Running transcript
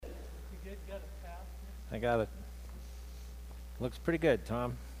I got it. Looks pretty good,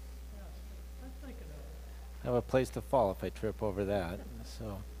 Tom. I'm thinking of it. I have a place to fall if I trip over that.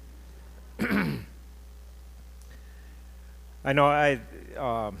 So, I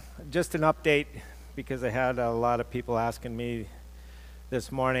know just an update because I had a lot of people asking me this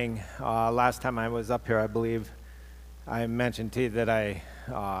morning. Last time I was up here, I believe I mentioned to you that I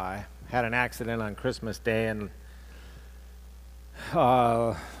had an accident on Christmas Day, and it's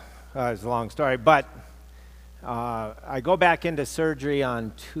a long story, but I go back into surgery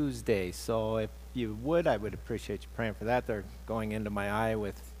on Tuesday, so if you would, I would appreciate you praying for that. They're going into my eye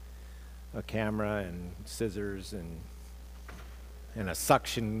with a camera and scissors and a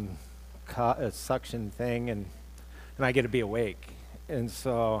suction thing, and I get to be awake. And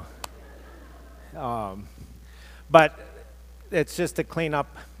so, but it's just to clean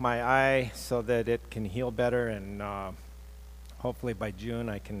up my eye so that it can heal better, and hopefully by June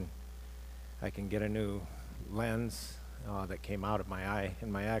I can get a new lens that came out of my eye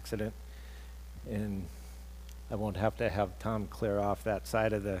in my accident, and I won't have to have Tom clear off that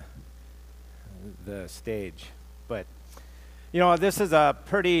side of the stage. But you know, this is a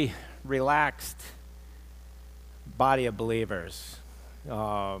pretty relaxed body of believers.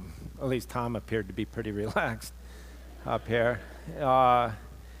 At least Tom appeared to be pretty relaxed up here,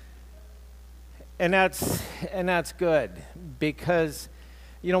 and that's good, because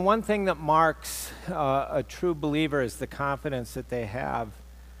you know, one thing that marks a true believer is the confidence that they have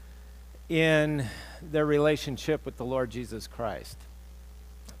in their relationship with the Lord Jesus Christ.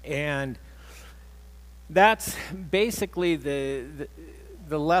 And that's basically the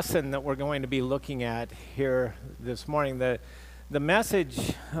lesson that we're going to be looking at here this morning. The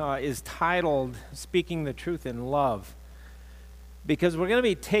message is titled Speaking the Truth in Love, because we're going to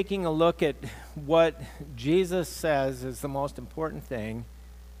be taking a look at what Jesus says is the most important thing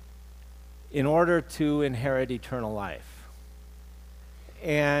in order to inherit eternal life.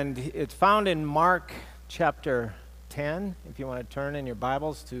 And it's found in Mark chapter 10, if you want to turn in your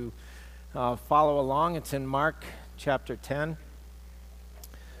Bibles to follow along. It's in Mark chapter 10.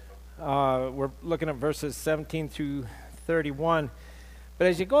 We're looking at verses 17 through 31. But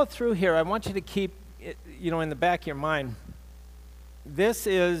as you go through here, I want you to keep, you know, in the back of your mind, this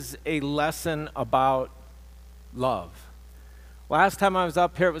is a lesson about love. Last time I was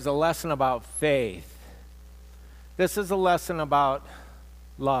up here, it was a lesson about faith. This is a lesson about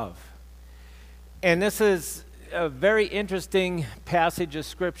love. And this is a very interesting passage of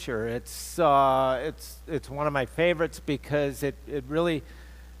Scripture. It's one of my favorites because it really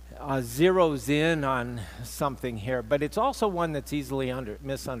zeroes in on something here, but it's also one that's easily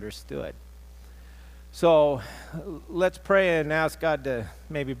misunderstood. So let's pray and ask God to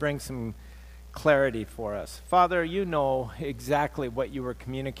maybe bring some clarity for us. Father, you know exactly what you were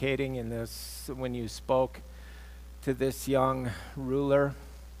communicating in this when you spoke to this young ruler,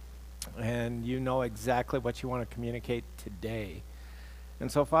 and you know exactly what you want to communicate today.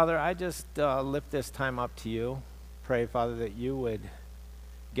 And so, Father, I just lift this time up to you. Pray, Father, that you would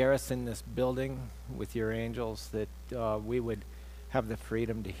garrison this building with your angels, that we would have the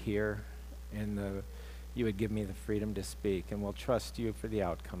freedom to hear, and you would give me the freedom to speak, and we'll trust you for the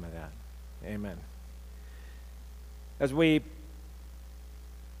outcome of that. Amen. As we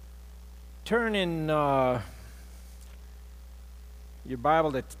turn in your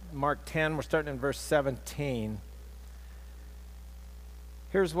Bible to Mark 10, we're starting in verse 17.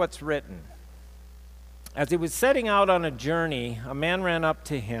 Here's what's written. As he was setting out on a journey, a man ran up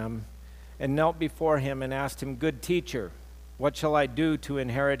to him and knelt before him and asked him, "Good teacher, what shall I do to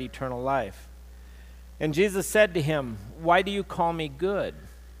inherit eternal life?" And Jesus said to him, "Why do you call me good?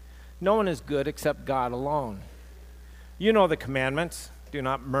 No one is good except God alone. You know the commandments. Do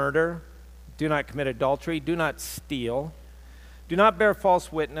not murder. Do not commit adultery. Do not steal. Do not bear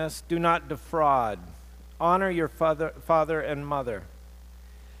false witness. Do not defraud. Honor your father and mother."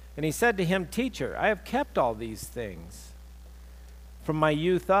 And he said to him, "Teacher, I have kept all these things from my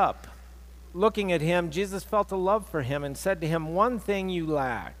youth up." Looking at him, Jesus felt a love for him and said to him, "One thing you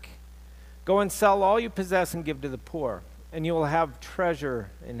lack. Go and sell all you possess and give to the poor, and you will have treasure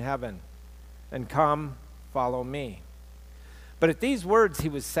in heaven. And come, follow me." But at these words he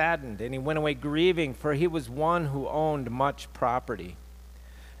was saddened, and he went away grieving, for he was one who owned much property.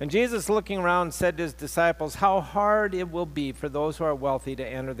 And Jesus, looking around, said to his disciples, "How hard it will be for those who are wealthy to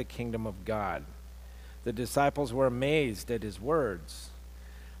enter the kingdom of God." The disciples were amazed at his words.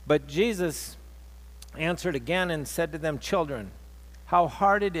 But Jesus answered again and said to them, "Children, how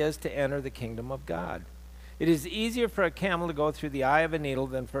hard it is to enter the kingdom of God. It is easier for a camel to go through the eye of a needle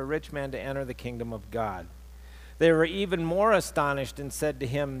than for a rich man to enter the kingdom of God." They were even more astonished and said to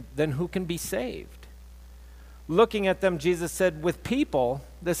him, "Then who can be saved?" Looking at them, Jesus said, with people,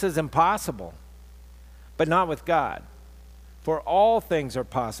 this is impossible, but not with God. For all things are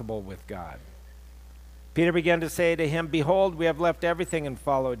possible with God. Peter began to say to him, behold, we have left everything and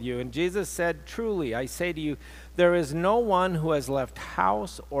followed you. And Jesus said, truly, I say to you, there is no one who has left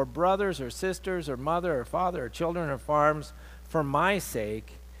house or brothers or sisters or mother or father or children or farms for my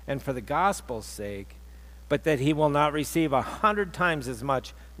sake and for the gospel's sake, but that he will not receive 100 times as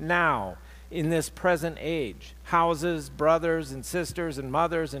much now in this present age, houses, brothers and sisters and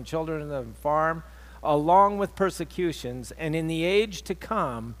mothers and children in the farm, along with persecutions, and in the age to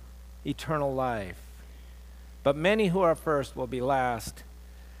come, eternal life. But many who are first will be last,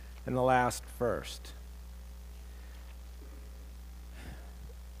 and the last first.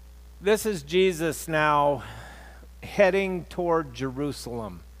 This is Jesus now heading toward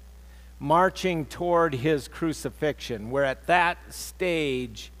Jerusalem, marching toward his crucifixion. We're at that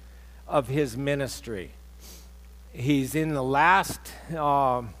stage of his ministry. He's in the last,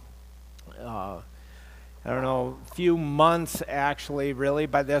 few months actually, really,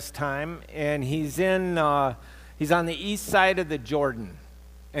 by this time, and he's on the east side of the Jordan,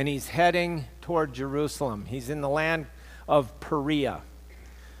 and he's heading toward Jerusalem. He's in the land of Perea.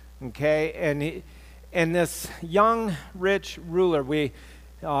 Okay, and this young rich ruler,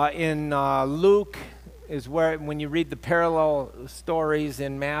 in Luke is where, when you read the parallel stories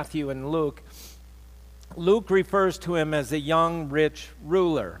in Matthew and Luke refers to him as a young rich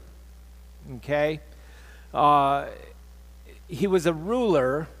ruler. Okay, he was a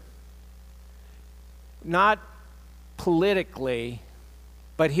ruler, not politically,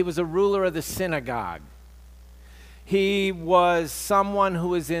 but he was a ruler of the synagogue. He was someone who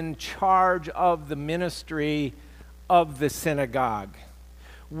was in charge of the ministry of the synagogue,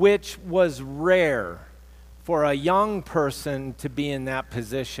 which was rare for a young person to be in that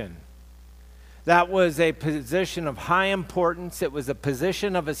position. That was a position of high importance. It was a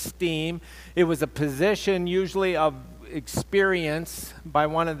position of esteem. It was a position usually of experience by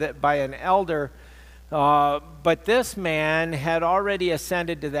an elder. But this man had already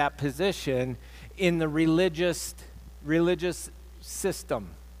ascended to that position in the religious system.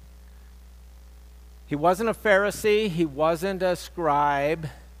 He wasn't a Pharisee. He wasn't a scribe.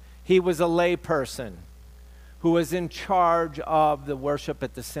 He was a lay person who was in charge of the worship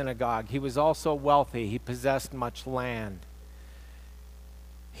at the synagogue. He was also wealthy. He possessed much land.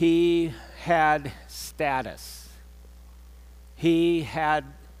 He had status. He had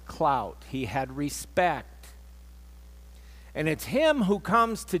clout. He had respect. And it's him who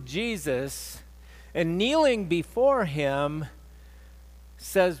comes to Jesus and, kneeling before him,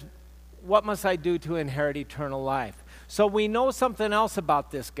 says, what must I do to inherit eternal life? So we know something else about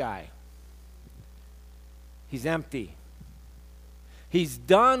this guy. He's empty. He's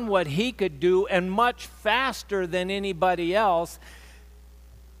done what he could do, and much faster than anybody else,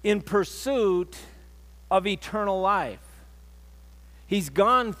 in pursuit of eternal life. He's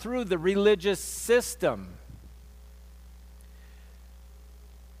gone through the religious system.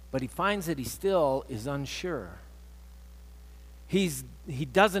 But he finds that he still is unsure. He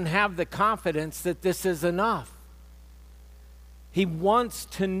doesn't have the confidence that this is enough. He wants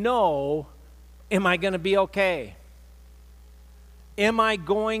to know, am I going to be okay? Am I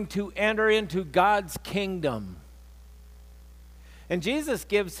going to enter into God's kingdom? And Jesus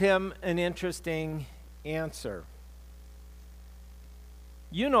gives him an interesting answer.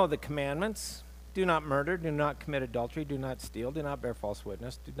 You know the commandments. Do not murder, do not commit adultery, do not steal, do not bear false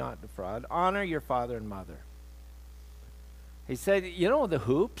witness, do not defraud, honor your father and mother. He said, you know the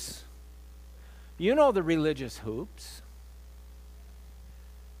hoops. You know the religious hoops.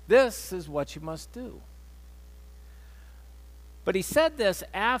 This is what you must do. But he said this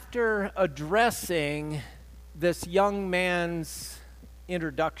after addressing this young man's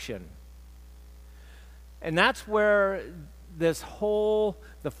introduction. And that's where the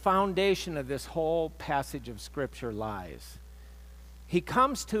foundation of this whole passage of Scripture lies. He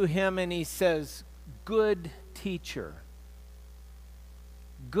comes to him and he says, good teacher.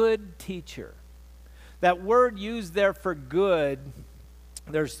 Good teacher. That word used there for good,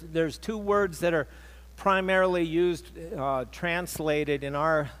 there's two words that are primarily used, translated in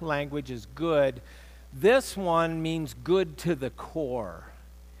our language as good. This one means good to the core.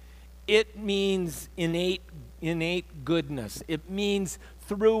 It means innate goodness. It means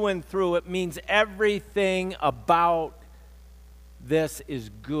through and through. It means everything about this is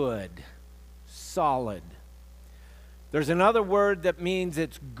good, solid. There's another word that means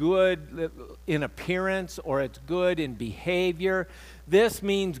it's good in appearance or it's good in behavior. This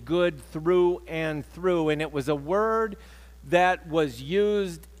means good through and through. And it was a word that was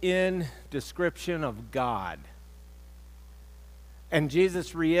used in description of God. And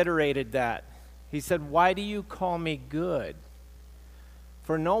Jesus reiterated that. He said, "Why do you call me good?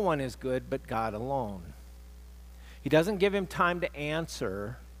 For no one is good but God alone." He doesn't give him time to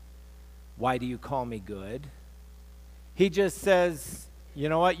answer, "Why do you call me good?" He just says, "You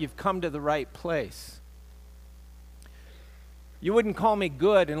know what? You've come to the right place. You wouldn't call me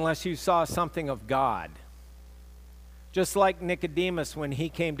good unless you saw something of God." Just like Nicodemus when he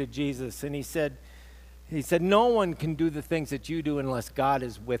came to Jesus and he said, "No one can do the things that you do unless God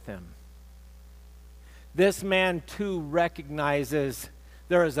is with him." This man too recognizes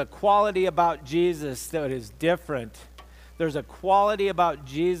there is a quality about Jesus that is different. There's a quality about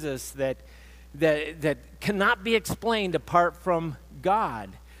Jesus that cannot be explained apart from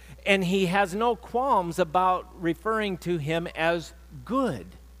God. And he has no qualms about referring to him as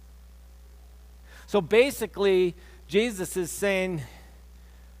good. So basically, Jesus is saying,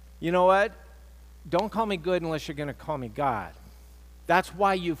 you know what? Don't call me good unless you're going to call me God. That's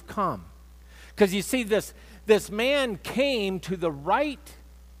why you've come. Because you see, this man came to the right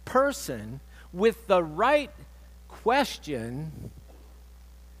person with the right question,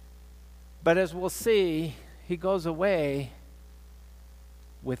 but as we'll see, he goes away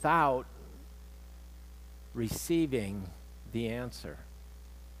without receiving the answer.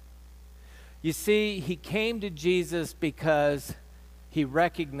 You see, he came to Jesus because he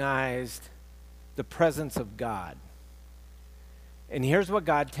recognized the presence of God. And here's what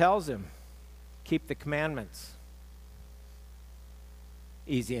God tells him: keep the commandments.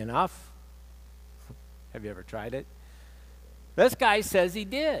 Easy enough. Have you ever tried it? This guy says he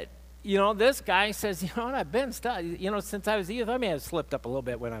did. This guy says, I've been studying, since I was a youth. I may have slipped up a little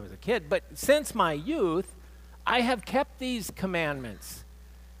bit when I was a kid, but since my youth, I have kept these commandments.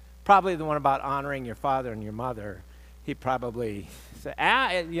 Probably the one about honoring your father and your mother. He probably said,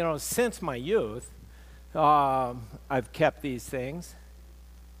 since my youth, I've kept these things.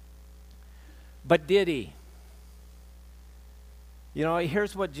 But did he?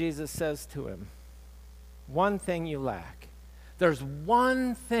 Here's what Jesus says to him. One thing you lack. There's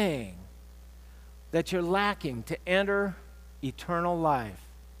one thing that you're lacking to enter eternal life.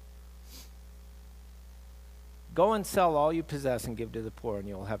 Go and sell all you possess and give to the poor, and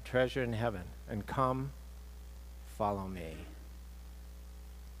you'll have treasure in heaven. And come, follow me.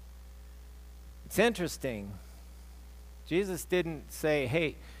 It's interesting. Jesus didn't say,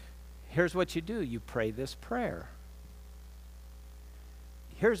 hey, here's what you do. You pray this prayer.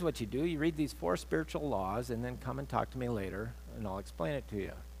 Here's what you do. You read these 4 spiritual laws and then come and talk to me later and I'll explain it to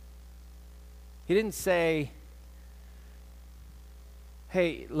you. He didn't say,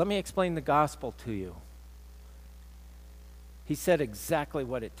 hey, let me explain the gospel to you. He said exactly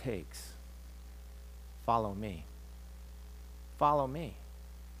what it takes. Follow me. Follow me.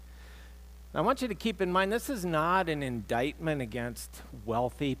 Now, I want you to keep in mind, this is not an indictment against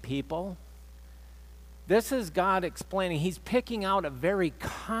wealthy people. This is God explaining. He's picking out a very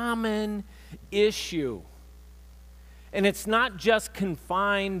common issue. And it's not just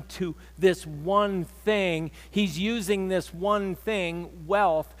confined to this one thing. He's using this one thing,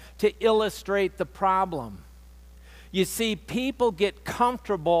 wealth, to illustrate the problem. You see, people get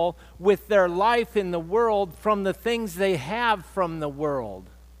comfortable with their life in the world from the things they have from the world.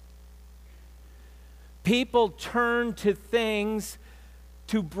 People turn to things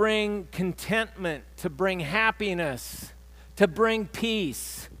to bring contentment, to bring happiness, to bring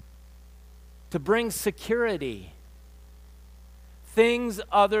peace, to bring security. Things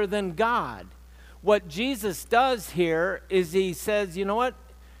other than God. What Jesus does here is he says, you know what?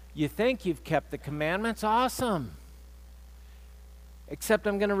 You think you've kept the commandments? Awesome. Except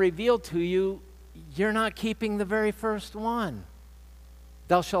I'm going to reveal to you, you're not keeping the very first one.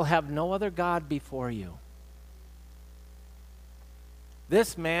 Thou shalt have no other God before you.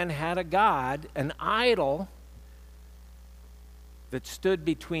 This man had a god, an idol, that stood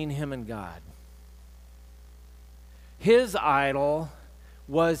between him and God. His idol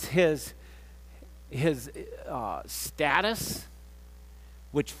was his status,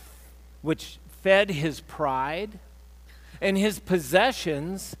 which fed his pride, and his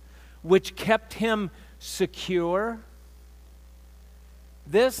possessions, which kept him secure.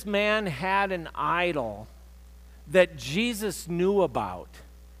 This man had an idol that Jesus knew about,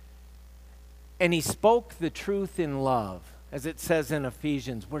 and he spoke the truth in love. As it says in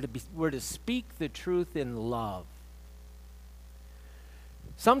Ephesians, we're to speak the truth in love.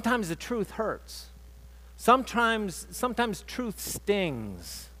 Sometimes the truth hurts. Sometimes truth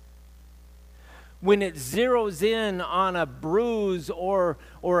stings. When it zeroes in on a bruise or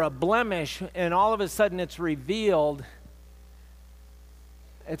a blemish and all of a sudden it's revealed,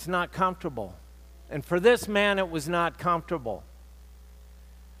 it's not comfortable. And for this man, it was not comfortable.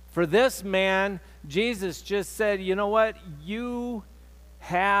 For this man, Jesus just said, you know what? You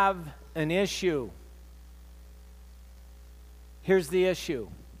have an issue. Here's the issue.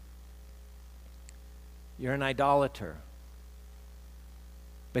 You're an idolater.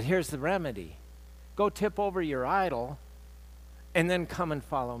 But here's the remedy. Go tip over your idol and then come and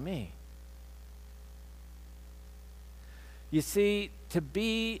follow me. You see, to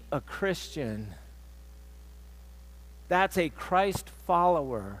be a Christian, that's a Christ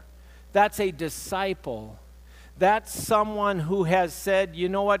follower. That's a disciple. That's someone who has said, you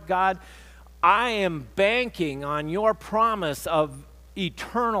know what, God, I am banking on your promise of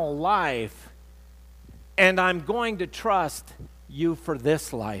eternal life, and I'm going to trust you for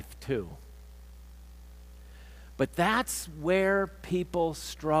this life too. But that's where people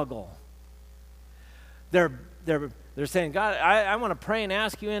struggle. They're saying, God, I want to pray and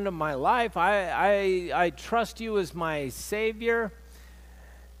ask you into my life. I trust you as my Savior,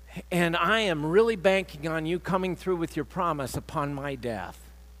 and I am really banking on you coming through with your promise upon my death.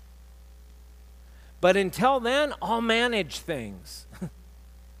 But until then, I'll manage things.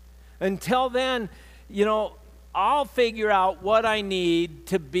 Until then, you know, I'll figure out what I need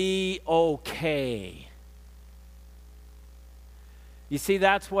to be okay. You see,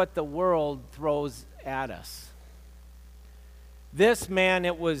 that's what the world throws at us. This man,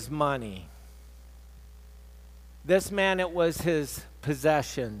 it was money. This man, it was his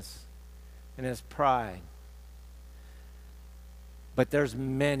possessions and his pride. But there's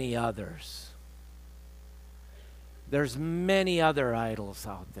many others. There's many other idols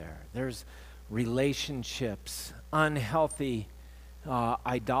out there. There's relationships, unhealthy,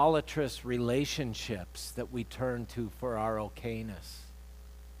 idolatrous relationships that we turn to for our okayness.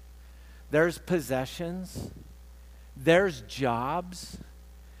 There's possessions. There's jobs.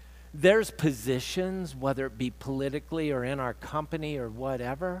 There's positions, whether it be politically or in our company or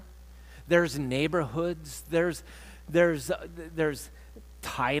whatever. There's neighborhoods. There's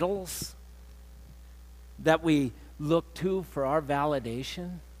titles that we look to for our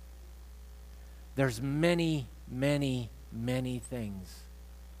validation. There's many, many, many things.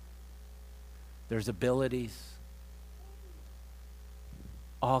 There's abilities,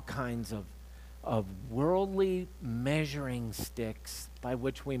 all kinds of worldly measuring sticks by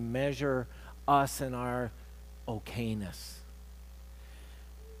which we measure us and our okayness.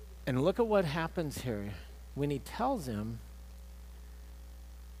 And look at what happens here. When he tells him,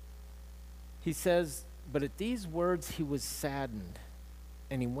 he says, but at these words he was saddened,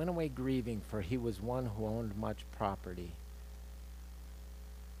 and he went away grieving, for he was one who owned much property.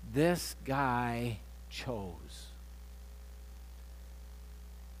 This guy chose.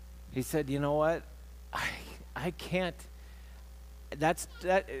 He said, you know what? I can't. That's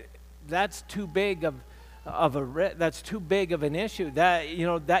too big that's too big of an issue. That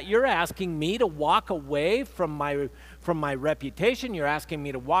you're asking me to walk away from my reputation. You're asking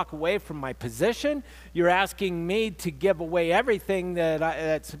me to walk away from my position. You're asking me to give away everything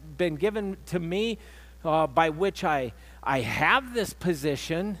that's been given to me, by which I have this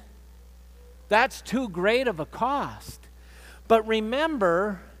position. That's too great of a cost. But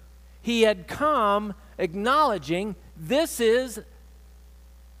remember, he had come acknowledging this is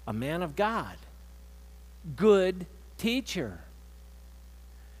a man of God, good teacher.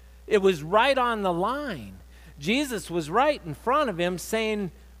 It was right on the line. Jesus was right in front of him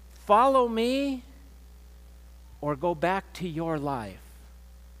saying, follow me or go back to your life.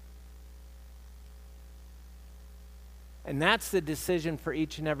 And that's the decision for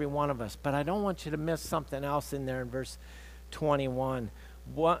each and every one of us. But I don't want you to miss something else in there in verse 21.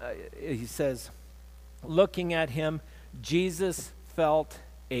 He says, looking at him, Jesus felt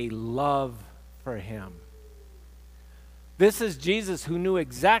a love for him. This is Jesus who knew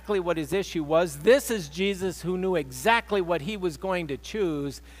exactly what his issue was. This is Jesus who knew exactly what he was going to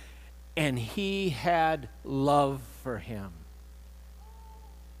choose, and he had love for him.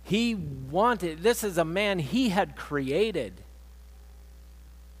 He wanted, this is a man he had created.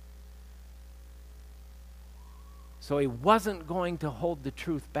 So he wasn't going to hold the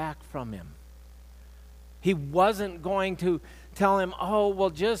truth back from him. He wasn't going to tell him, oh, well,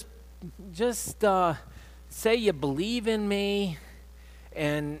 just say you believe in me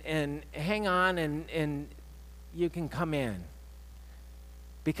and hang on and you can come in.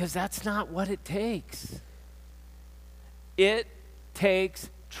 Because that's not what it takes. It takes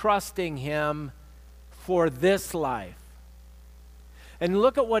trusting him for this life. And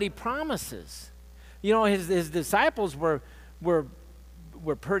look at what he promises. You know, his disciples were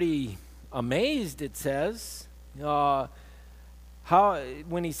pretty amazed, it says.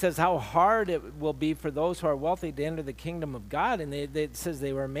 when he says how hard it will be for those who are wealthy to enter the kingdom of God, and it says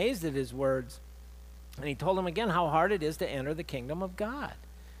they were amazed at his words. And he told them again how hard it is to enter the kingdom of God.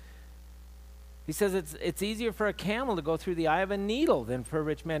 He says it's easier for a camel to go through the eye of a needle than for a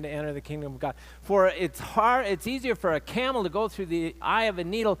rich man to enter the kingdom of God. For it's easier for a camel to go through the eye of a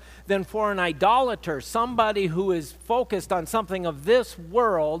needle than for an idolater, somebody who is focused on something of this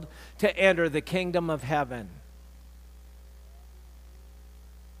world, to enter the kingdom of heaven.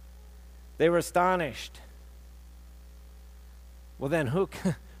 They were astonished. Well, then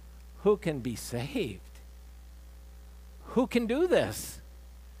who can be saved? Who can do this?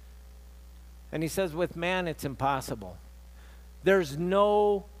 And he says, with man, it's impossible. There's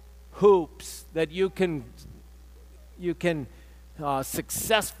no hoops that you can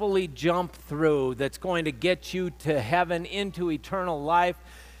successfully jump through that's going to get you to heaven, into eternal life.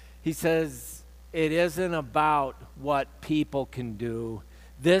 He says, it isn't about what people can do.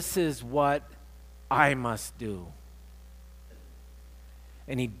 This is what I must do.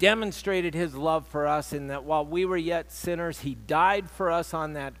 And he demonstrated his love for us in that while we were yet sinners, he died for us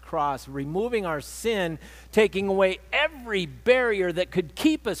on that cross, removing our sin, taking away every barrier that could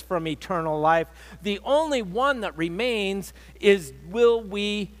keep us from eternal life. The only one that remains is, will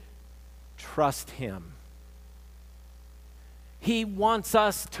we trust him? He wants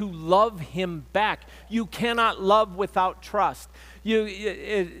us to love him back. You cannot love without trust.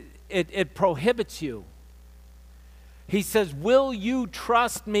 It prohibits you. He says, will you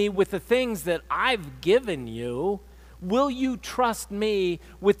trust me with the things that I've given you? Will you trust me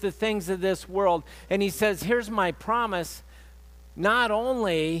with the things of this world? And he says, here's my promise. Not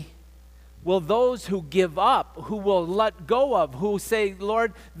only will those who give up, who will let go of, who say,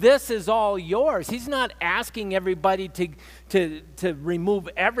 Lord, this is all yours. He's not asking everybody to remove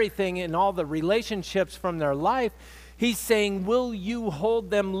everything in all the relationships from their life. He's saying, will you hold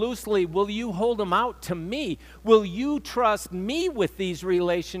them loosely? Will you hold them out to me? Will you trust me with these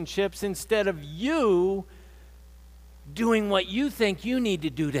relationships instead of you doing what you think you need to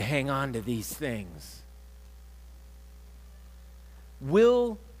do to hang on to these things?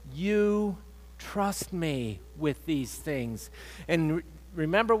 Will you trust me with these things? And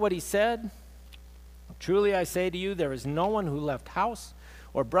remember what he said? Truly I say to you, there is no one who left house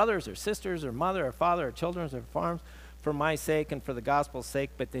or brothers or sisters or mother or father or children or farms for my sake and for the gospel's sake,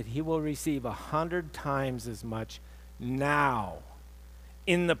 but that he will receive 100 times as much now,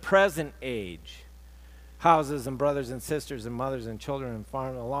 in the present age, houses and brothers and sisters and mothers and children and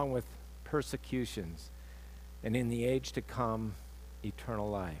farms, along with persecutions, and in the age to come, eternal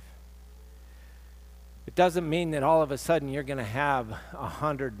life. It doesn't mean that all of a sudden you're going to have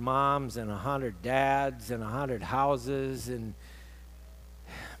 100 moms and 100 dads and 100 houses, and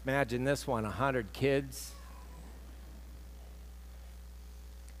imagine this one, 100 kids.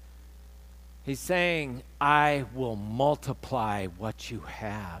 He's saying, I will multiply what you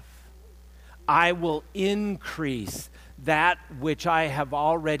have. I will increase that which I have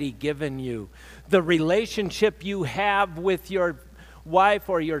already given you. The relationship you have with your wife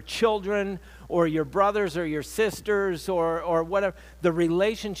or your children or your brothers or your sisters or whatever, the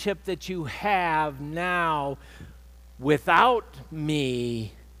relationship that you have now without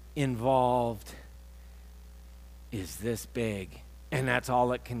me involved is this big, and that's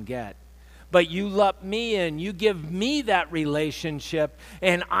all it can get. But you let me in, you give me that relationship,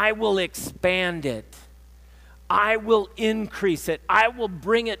 and I will expand it. I will increase it. I will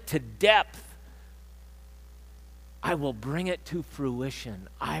bring it to depth. I will bring it to fruition.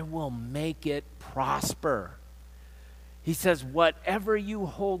 I will make it prosper. He says, whatever you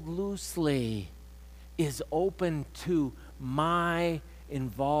hold loosely is open to my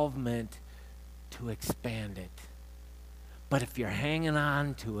involvement to expand it. But if you're hanging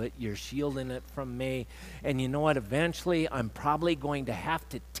on to it, you're shielding it from me. And you know what? Eventually, I'm probably going to have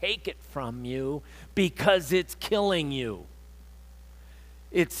to take it from you because it's killing you.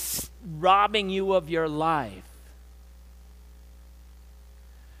 It's robbing you of your life.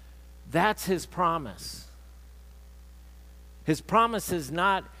 That's his promise. His promise is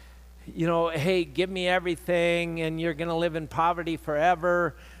not, hey, give me everything and you're going to live in poverty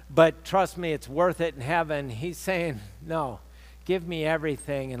forever. But trust me, it's worth it in heaven. He's saying, no, give me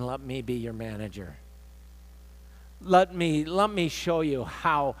everything and let me be your manager. Let me show you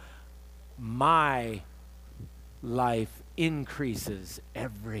how my life increases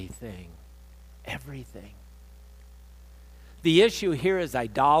everything. Everything. The issue here is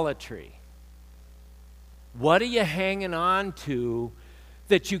idolatry. What are you hanging on to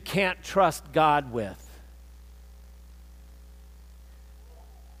that you can't trust God with?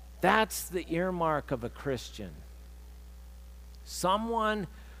 That's the earmark of a Christian. Someone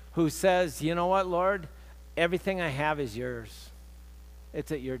who says, you know what, Lord, everything I have is yours.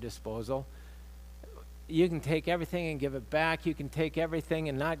 It's at your disposal. You can take everything and give it back. You can take everything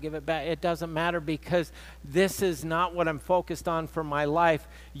and not give it back. It doesn't matter, because this is not what I'm focused on for my life.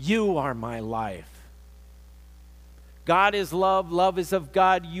 You are my life. God is love. Love is of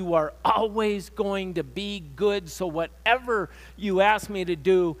God. You are always going to be good. So whatever you ask me to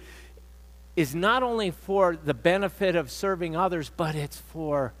do is not only for the benefit of serving others, but it's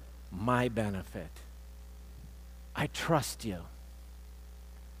for my benefit. I trust you.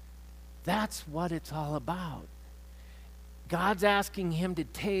 That's what it's all about. God's asking him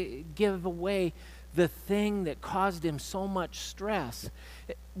to give away the thing that caused him so much stress.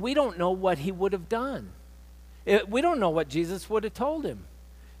 We don't know what he would have done. We don't know what Jesus would have told him.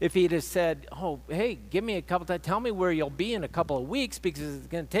 If he'd have said, oh, hey, give me a couple times, tell me where you'll be in a couple of weeks, because it's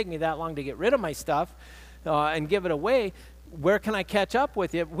going to take me that long to get rid of my stuff and give it away. Where can I catch up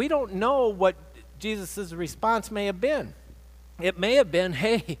with you? We don't know what Jesus' response may have been. It may have been,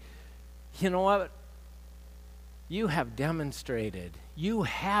 hey, you know what? You have demonstrated. You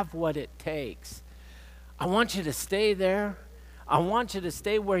have what it takes. I want you to stay there. I want you to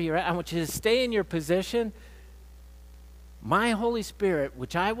stay where you're at. I want you to stay in your position. My Holy Spirit,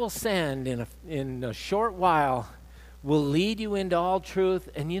 which I will send in a short while, will lead you into all truth.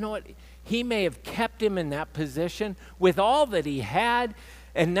 And you know what? He may have kept him in that position with all that he had,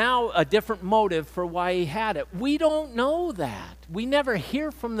 and now a different motive for why he had it. We don't know that. We never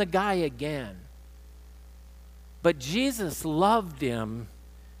hear from the guy again. But Jesus loved him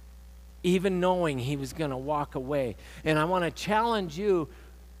even knowing he was going to walk away. And I want to challenge you.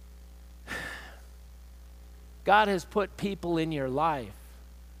 God has put people in your life.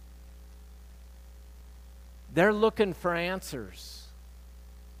 They're looking for answers.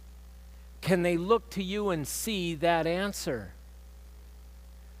 Can they look to you and see that answer?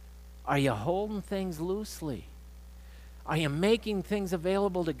 Are you holding things loosely? Are you making things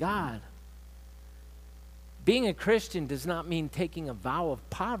available to God? Being a Christian does not mean taking a vow of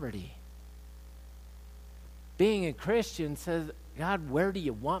poverty. Being a Christian says, God, where do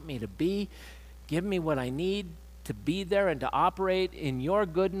you want me to be? Give me what I need to be there and to operate in your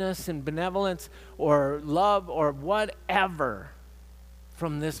goodness and benevolence or love or whatever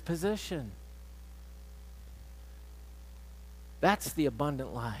from this position. That's the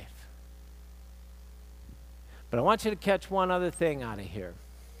abundant life. But I want you to catch one other thing out of here.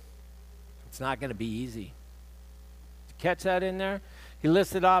 It's not going to be easy. Did you catch that in there? He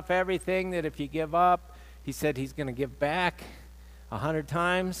listed off everything that if you give up, he said he's going to give back 100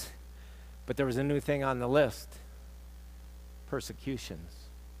 times. But there was a new thing on the list. Persecutions.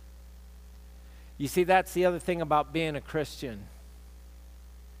 You see, that's the other thing about being a Christian.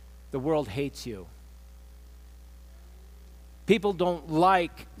 The world hates you. People don't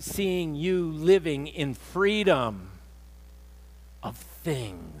like seeing you living in freedom of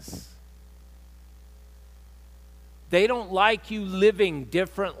things. They don't like you living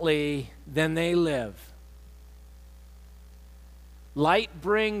differently than they live. Light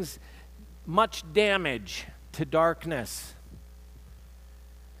brings much damage to darkness.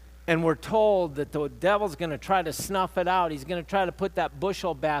 And we're told that the devil's going to try to snuff it out. He's going to try to put that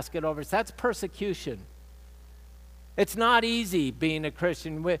bushel basket over us. That's persecution. It's not easy being a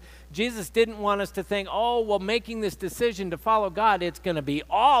Christian. Jesus didn't want us to think, oh, well, making this decision to follow God, it's going to be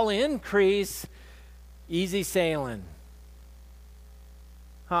all increase, easy sailing.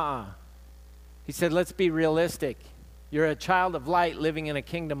 He said, let's be realistic. You're a child of light living in a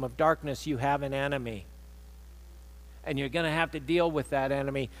kingdom of darkness. You have an enemy. And you're going to have to deal with that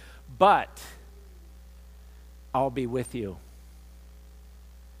enemy. But I'll be with you.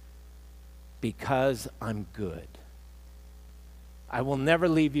 Because I'm good. I will never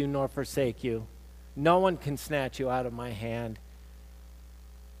leave you nor forsake you. No one can snatch you out of my hand.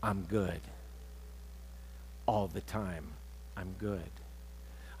 I'm good. All the time. I'm good.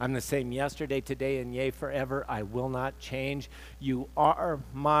 I'm the same yesterday, today, and yea, forever. I will not change. You are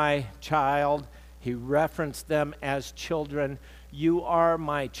my child. He referenced them as children. You are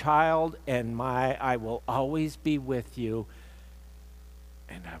my child, and I will always be with you,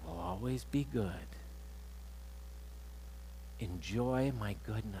 and I will always be good. Enjoy my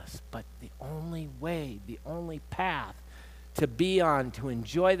goodness. But the only way, the only path to be on, to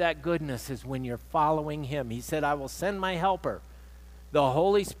enjoy that goodness is when you're following him. He said, I will send my helper, the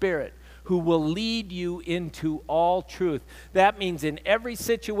Holy Spirit, who will lead you into all truth. That means in every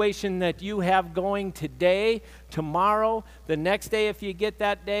situation that you have going today, tomorrow, the next day if you get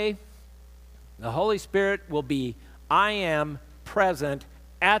that day, the Holy Spirit will be, I am present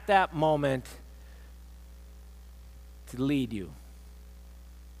at that moment to lead you,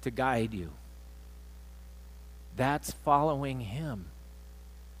 to guide you. That's following him.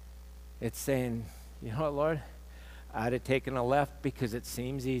 It's saying, you know what, Lord? I'd have taken a left because it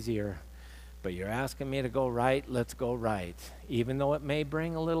seems easier, but you're asking me to go right, let's go right, even though it may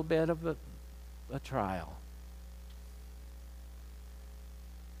bring a little bit of a trial.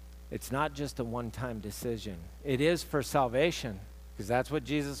 It's not just a one-time decision. It is for salvation, because that's what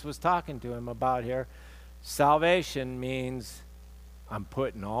Jesus was talking to him about here. Salvation means I'm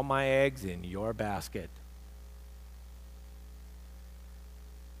putting all my eggs in your basket.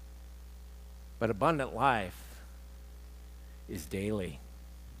 But abundant life is daily.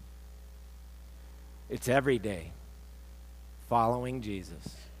 It's every day following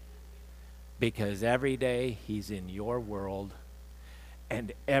Jesus. Because every day he's in your world,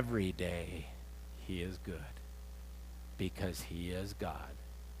 and every day he is good. Because he is God.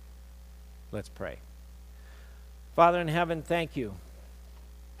 Let's pray. Father in heaven, thank you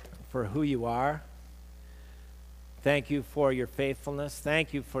for who you are. Thank you for your faithfulness.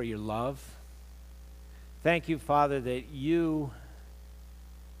 Thank you for your love. Thank you, Father, that you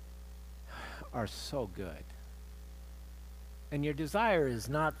are so good. And your desire is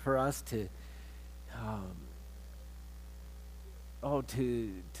not for us to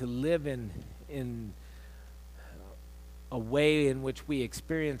live in a way in which we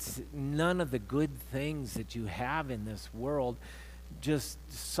experience none of the good things that you have in this world, just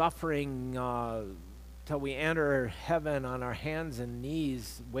suffering till we enter heaven on our hands and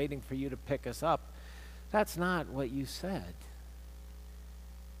knees waiting for you to pick us up. That's not what you said.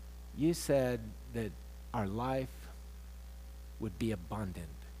 You said that our life would be abundant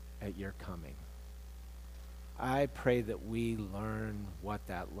at your coming. I pray that we learn what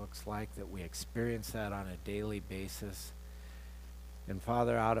that looks like, that we experience that on a daily basis. And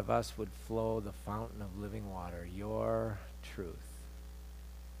Father, out of us would flow the fountain of living water, your truth.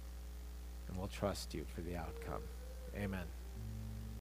 And we'll trust you for the outcome. Amen.